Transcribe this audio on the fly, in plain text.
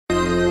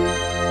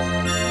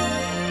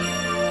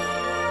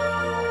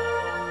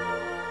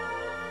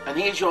And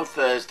here's your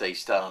Thursday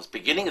stars.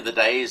 Beginning of the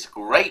day is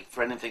great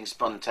for anything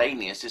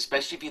spontaneous,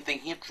 especially if you're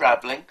thinking of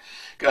travelling,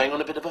 going on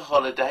a bit of a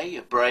holiday,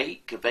 a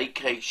break, a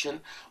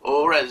vacation,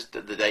 or as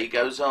the day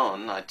goes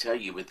on, I tell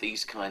you, with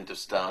these kind of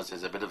stars,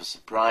 there's a bit of a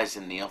surprise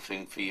in the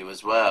offing for you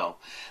as well.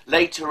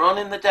 Later on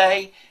in the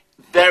day,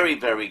 very,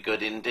 very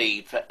good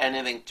indeed for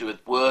anything to do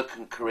with work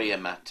and career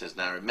matters.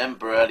 Now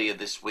remember, earlier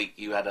this week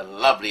you had a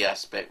lovely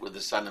aspect with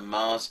the Sun and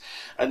Mars,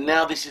 and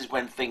now this is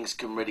when things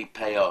can really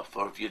pay off.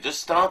 Or if you're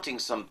just starting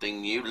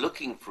something new,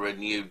 looking for a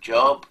new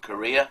job,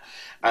 career,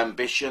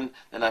 ambition,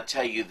 then I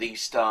tell you,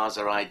 these stars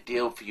are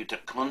ideal for you to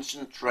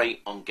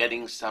concentrate on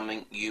getting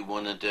something you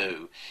want to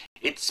do.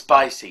 It's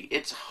spicy,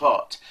 it's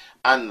hot,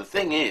 and the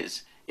thing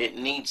is, it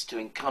needs to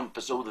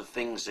encompass all the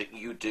things that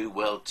you do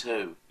well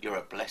too. You're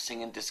a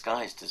blessing in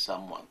disguise to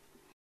someone.